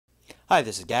Hi,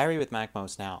 this is Gary with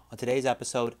MacMost Now. On today's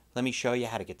episode, let me show you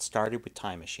how to get started with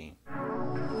Time Machine.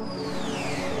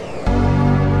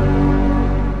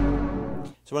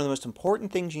 So one of the most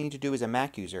important things you need to do as a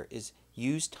Mac user is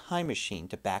use Time Machine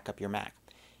to back up your Mac.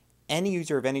 Any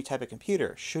user of any type of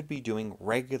computer should be doing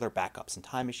regular backups, and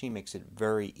Time Machine makes it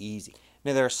very easy.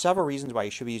 Now there are several reasons why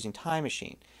you should be using Time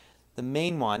Machine. The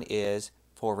main one is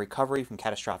for recovery from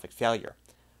catastrophic failure.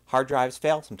 Hard drives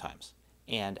fail sometimes,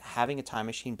 and having a Time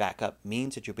Machine backup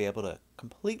means that you'll be able to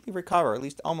completely recover, at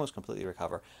least almost completely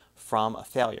recover, from a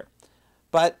failure.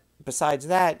 But besides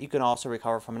that, you can also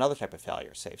recover from another type of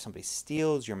failure. Say if somebody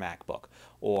steals your MacBook,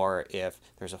 or if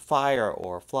there's a fire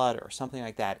or a flood or something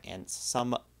like that, and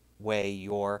some way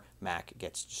your Mac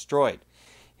gets destroyed.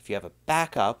 If you have a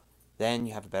backup, then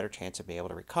you have a better chance of being able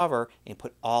to recover and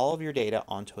put all of your data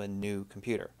onto a new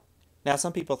computer. Now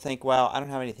some people think, well, I don't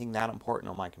have anything that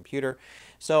important on my computer,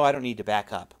 so I don't need to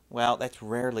back up. Well, that's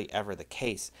rarely ever the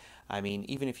case. I mean,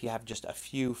 even if you have just a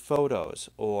few photos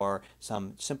or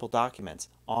some simple documents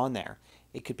on there,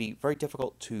 it could be very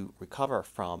difficult to recover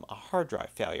from a hard drive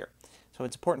failure. So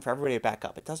it's important for everybody to back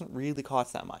up. It doesn't really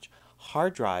cost that much.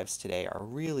 Hard drives today are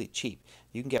really cheap.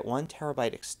 You can get 1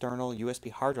 terabyte external USB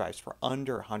hard drives for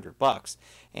under $100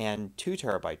 and 2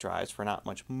 terabyte drives for not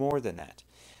much more than that.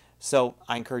 So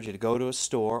I encourage you to go to a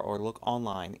store or look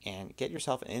online and get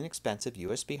yourself an inexpensive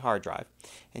USB hard drive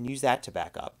and use that to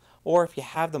back up. Or if you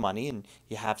have the money and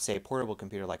you have, say, a portable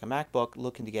computer like a MacBook,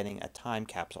 look into getting a time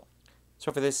capsule.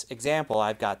 So for this example,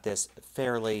 I've got this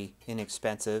fairly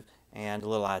inexpensive and a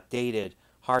little outdated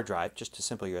hard drive, just a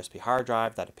simple USB hard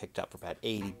drive that I picked up for about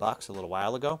 $80 a little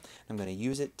while ago. I'm going to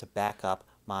use it to back up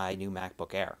my new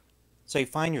MacBook Air. So you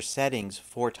find your settings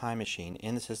for Time Machine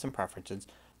in the System Preferences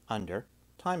under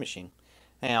Time Machine.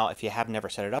 Now, if you have never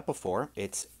set it up before,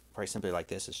 it's very simply like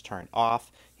this. It's turned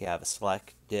off. You have a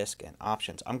select, disk, and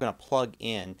options. I'm going to plug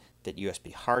in that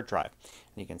USB hard drive.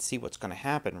 And you can see what's going to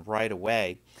happen right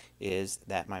away is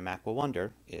that my Mac will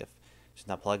wonder if it's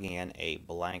not plugging in a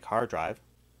blank hard drive,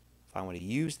 if I want to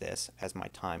use this as my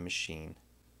Time Machine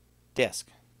disk.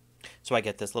 So I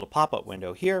get this little pop-up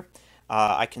window here.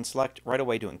 I can select right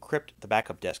away to encrypt the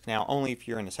backup disk. Now, only if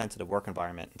you're in a sensitive work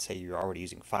environment and say you're already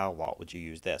using File Vault would you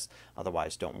use this.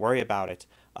 Otherwise, don't worry about it.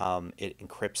 It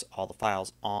encrypts all the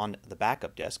files on the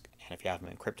backup disk, and if you have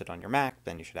them encrypted on your Mac,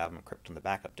 then you should have them encrypted on the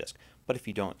backup disk. But if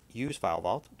you don't use File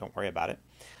Vault, don't worry about it.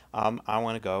 I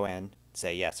want to go and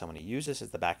say, yes, I'm going to use this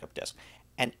as the backup disk.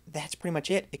 And that's pretty much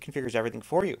it. It configures everything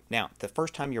for you. Now, the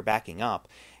first time you're backing up,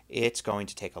 it's going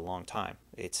to take a long time.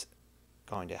 It's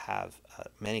going to have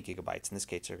many gigabytes. In this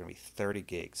case, there are going to be 30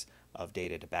 gigs of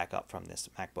data to back up from this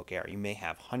MacBook Air. You may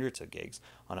have hundreds of gigs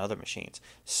on other machines.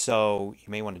 So you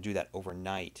may want to do that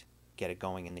overnight, get it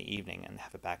going in the evening and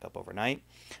have it back up overnight.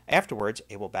 Afterwards,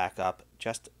 it will back up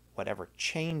just whatever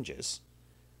changes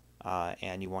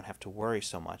and you won't have to worry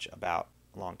so much about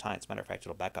a long time. As a matter of fact,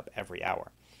 it'll back up every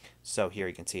hour. So here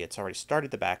you can see it's already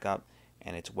started the backup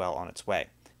and it's well on its way.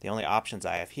 The only options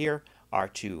I have here are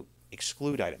to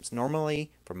exclude items.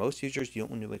 Normally, for most users, you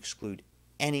don't want to exclude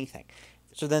anything.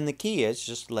 So then the key is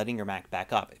just letting your Mac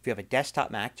back up. If you have a desktop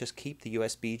Mac, just keep the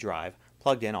USB drive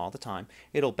plugged in all the time.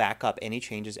 It'll back up any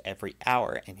changes every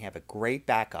hour and have a great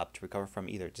backup to recover from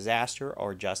either disaster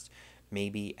or just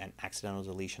maybe an accidental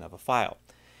deletion of a file.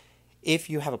 If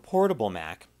you have a portable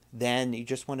Mac, then you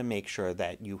just want to make sure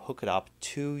that you hook it up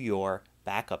to your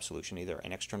backup solution, either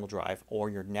an external drive or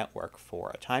your network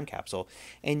for a time capsule,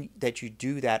 and that you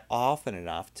do that often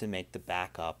enough to make the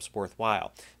backups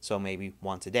worthwhile. So maybe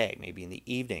once a day, maybe in the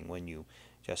evening when you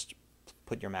just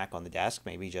put your Mac on the desk,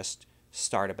 maybe just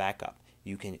start a backup.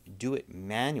 You can do it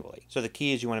manually. So the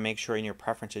key is you want to make sure in your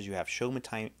preferences you have Show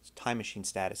Time Machine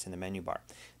Status in the menu bar.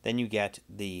 Then you get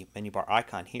the menu bar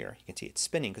icon here. You can see it's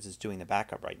spinning because it's doing the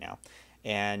backup right now.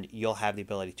 And you'll have the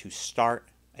ability to start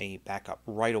a backup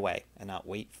right away and not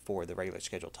wait for the regular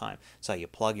scheduled time. So you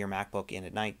plug your MacBook in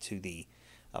at night to the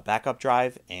backup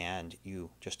drive and you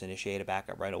just initiate a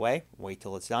backup right away. Wait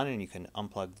till it's done and you can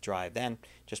unplug the drive then.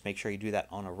 Just make sure you do that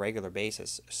on a regular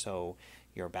basis so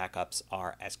your backups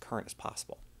are as current as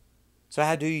possible. So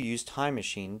how do you use Time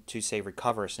Machine to, say,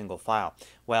 recover a single file?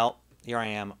 Well, here I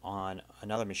am on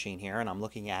another machine here and I'm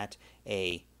looking at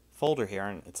a folder here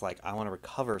and it's like I want to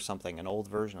recover something, an old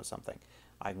version of something.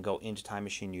 I can go into Time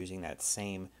Machine using that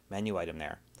same menu item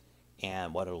there.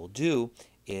 And what it will do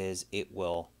is it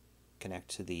will connect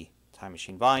to the Time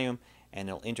Machine volume and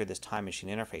it'll enter this Time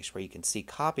Machine interface where you can see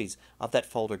copies of that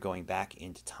folder going back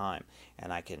into time.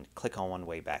 And I can click on one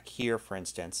way back here, for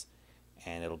instance,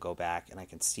 and it'll go back and I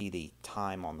can see the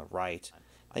time on the right.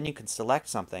 Then you can select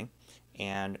something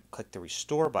and click the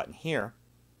Restore button here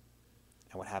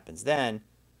And what happens then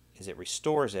is it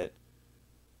restores it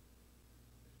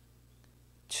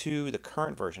to the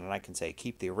current version. And I can say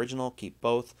keep the original, keep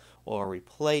both, or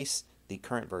replace the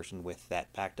current version with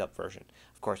that backed up version.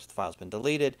 Of course, if the file's been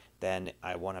deleted, then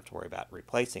I won't have to worry about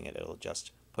replacing it. It'll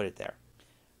just put it there.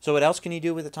 So what else can you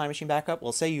do with a Time Machine backup?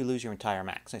 Well, say you lose your entire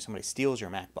Mac. Say somebody steals your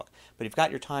MacBook, but you've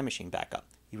got your Time Machine backup.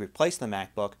 You replace the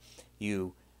MacBook,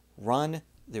 you run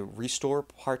the restore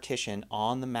partition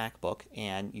on the MacBook,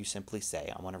 and you simply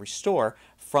say, I want to restore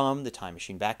from the Time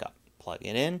Machine backup. Plug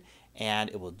it in, and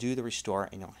it will do the restore,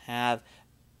 and you'll have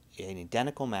an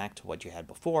identical Mac to what you had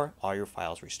before, all your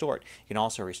files restored. You can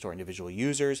also restore individual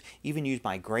users, even use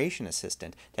Migration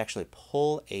Assistant to actually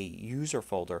pull a user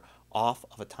folder off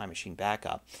of a Time Machine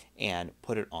backup and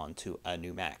put it onto a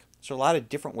new Mac. So a lot of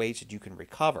different ways that you can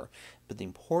recover, but the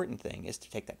important thing is to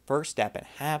take that first step and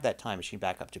have that Time Machine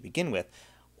backup to begin with,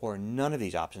 or none of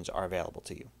these options are available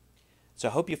to you. So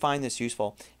I hope you find this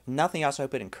useful. If nothing else, I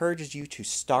hope it encourages you to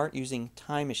start using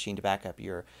Time Machine to back up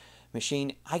your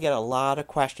machine. I get a lot of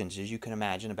questions, as you can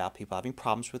imagine, about people having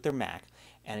problems with their Mac,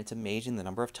 and it's amazing the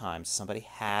number of times somebody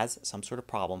has some sort of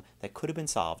problem that could have been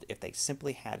solved if they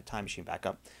simply had a Time Machine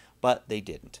backup, but they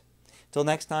didn't. Till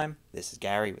next time, this is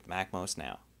Gary with MacMost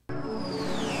Now.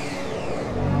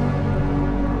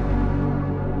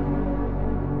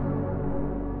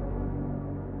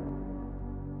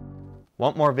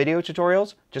 Want more video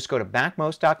tutorials? Just go to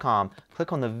MacMost.com,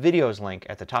 click on the videos link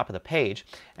at the top of the page,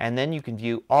 and then you can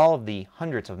view all of the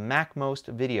hundreds of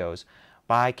MacMost videos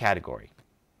by category.